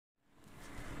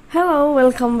Hello,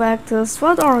 welcome back to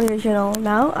Spot Audio channel.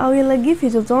 Now I will give you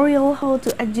a tutorial how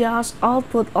to adjust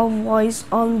output of voice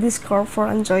on Discord for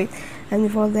Android. And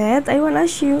before that, I want to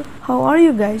ask you, how are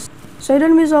you guys? So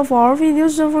don't miss off our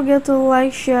videos, don't forget to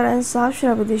like, share, and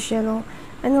subscribe to this channel.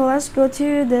 And let's go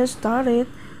to the started.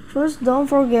 First, don't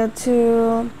forget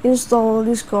to install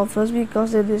Discord first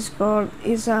because the Discord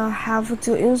is have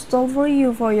to install for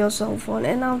you for your cell phone.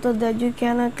 And after that, you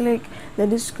can click the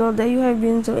Discord that you have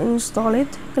been to install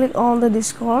it. Click on the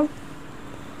Discord.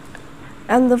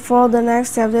 And for the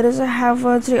next step, there is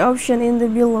have three options in the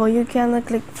below. You can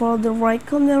click for the right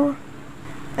corner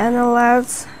and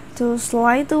let's to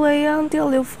slide away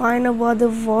until you find about the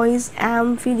voice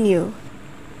and video.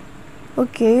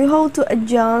 Okay, how to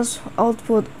adjust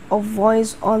output of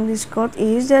voice on Discord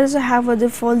is there is have the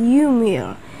volume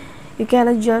here. You can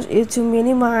adjust it to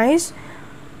minimize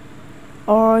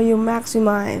or you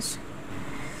maximize.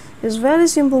 It's very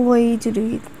simple way to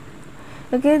do it.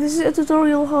 Okay, this is a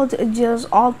tutorial how to adjust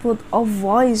output of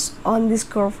voice on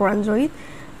Discord for Android.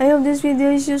 I hope this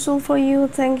video is useful for you.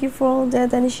 Thank you for the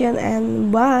attention and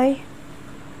bye.